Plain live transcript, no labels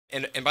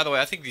and by the way,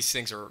 I think these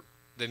things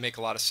they make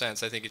a lot of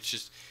sense. I think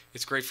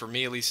it's great for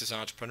me, at least as an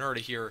entrepreneur, to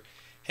hear,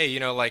 hey,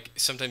 like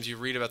sometimes you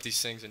read about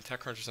these things in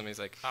TechCrunch or something. It's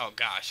like, oh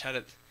gosh, how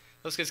did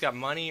those guys got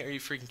money? Are you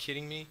freaking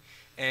kidding me?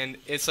 And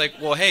it's like,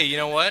 well, hey, you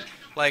know what?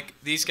 Like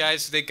these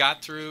guys, they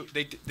got through,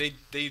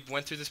 they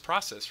went through this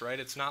process, right?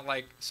 It's not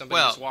like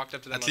somebody just walked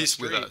up to them at on the least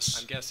street, with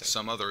us. I'm guessing.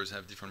 Some others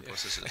have different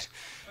processes,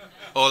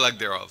 or lack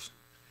thereof.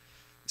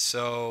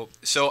 So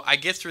I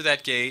get through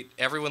that gate.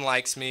 Everyone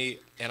likes me,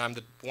 and I'm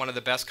one of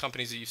the best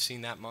companies that you've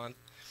seen that month.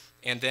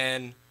 And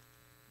then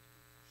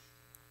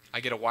I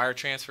get a wire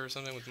transfer or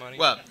something with money.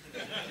 Well,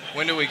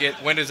 when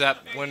does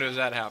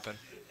that happen?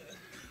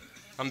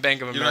 I'm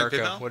Bank of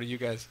America. What are you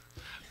guys?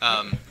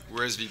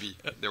 We're SVB,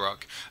 The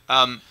Rock.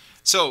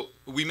 So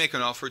we make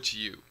an offer to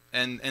you,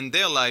 and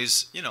there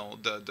lies,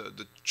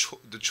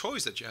 the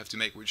choice that you have to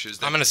make, which is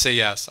that I'm going to say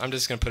yes. I'm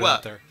just going to put it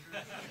out there.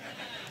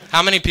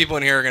 How many people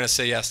in here are going to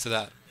say yes to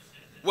that?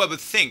 Well,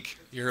 but think.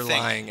 You're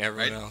lying,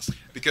 everyone right? else.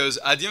 Because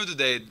at the end of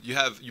the day,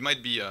 you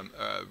might be a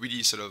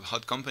really sort of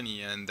hot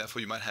company, and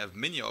therefore you might have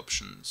many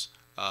options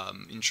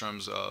in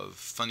terms of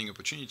funding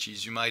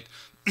opportunities. You might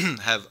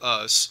have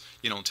us,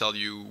 tell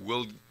you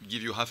we'll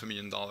give you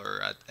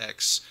 $500,000 at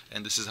X,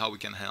 and this is how we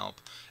can help.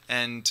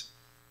 And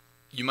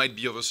you might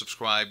be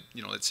oversubscribed.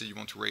 Let's say you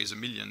want to raise $1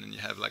 million, and you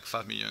have like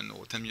 5 million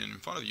or 10 million in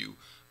front of you.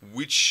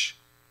 Which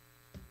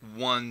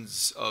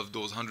ones of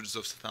those hundreds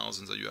of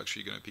thousands are you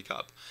actually going to pick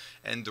up?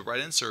 And the right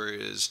answer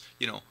is,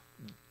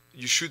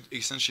 you should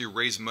essentially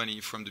raise money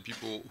from the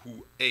people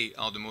who, A,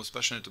 are the most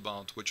passionate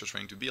about what you're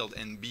trying to build,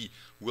 and B,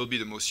 will be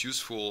the most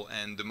useful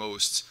and the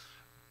most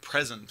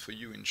present for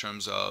you in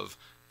terms of,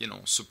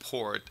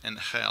 support and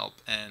help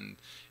and,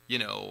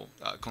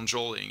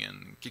 controlling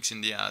and kicks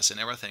in the ass and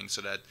everything,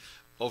 so that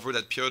over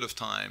that period of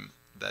time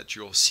that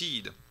your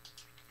seed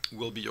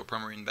will be your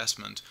primary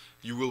investment,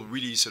 you will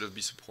really sort of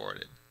be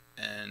supported.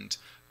 And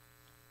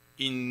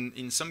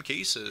in some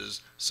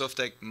cases,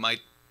 SoftTech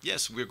might,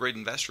 yes, we're great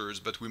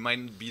investors, but we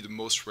might be the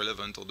most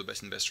relevant or the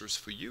best investors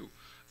for you.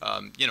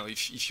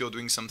 If you're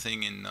doing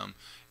something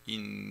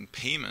in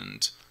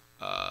payment,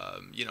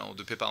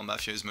 the PayPal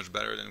mafia is much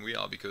better than we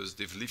are, because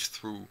they've lived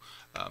through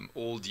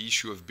all the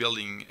issue of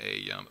building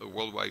a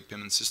worldwide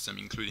payment system,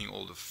 including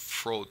all the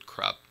fraud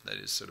crap that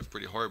is sort of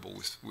pretty horrible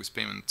with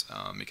payment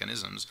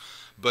mechanisms.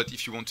 But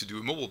if you want to do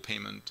a mobile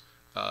payment,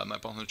 my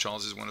partner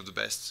Charles is one of the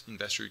best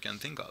investors you can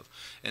think of.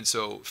 And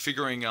so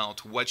figuring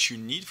out what you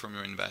need from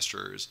your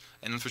investors,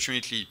 and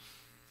unfortunately,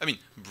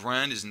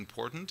 brand is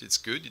important, it's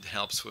good, it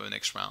helps for the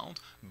next round,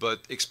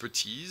 but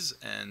expertise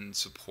and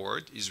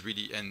support is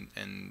really,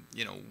 and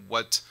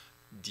what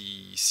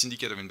the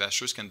syndicate of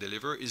investors can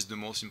deliver is the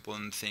most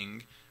important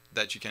thing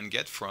that you can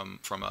get from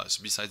us,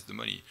 besides the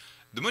money.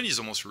 The money is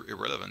almost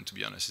irrelevant, to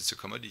be honest. It's a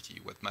commodity.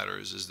 What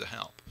matters is the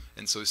help.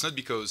 And so it's not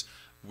because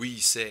we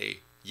say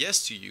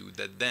yes to you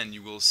that then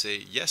you will say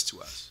yes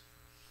to us.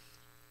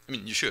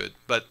 You should,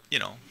 but,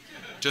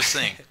 just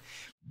saying.